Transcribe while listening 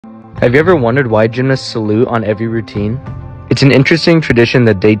Have you ever wondered why gymnasts salute on every routine? It's an interesting tradition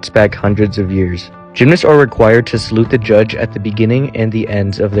that dates back hundreds of years. Gymnasts are required to salute the judge at the beginning and the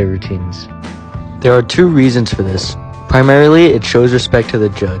ends of their routines. There are two reasons for this. Primarily, it shows respect to the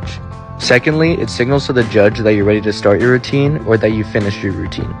judge. Secondly, it signals to the judge that you're ready to start your routine or that you finished your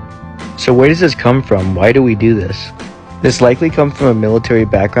routine. So where does this come from? Why do we do this? This likely comes from a military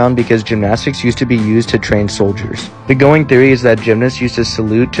background because gymnastics used to be used to train soldiers. The going theory is that gymnasts used to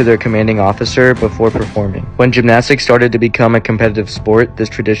salute to their commanding officer before performing. When gymnastics started to become a competitive sport, this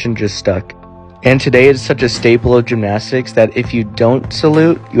tradition just stuck. And today it's such a staple of gymnastics that if you don't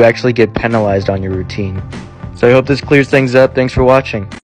salute, you actually get penalized on your routine. So I hope this clears things up. Thanks for watching.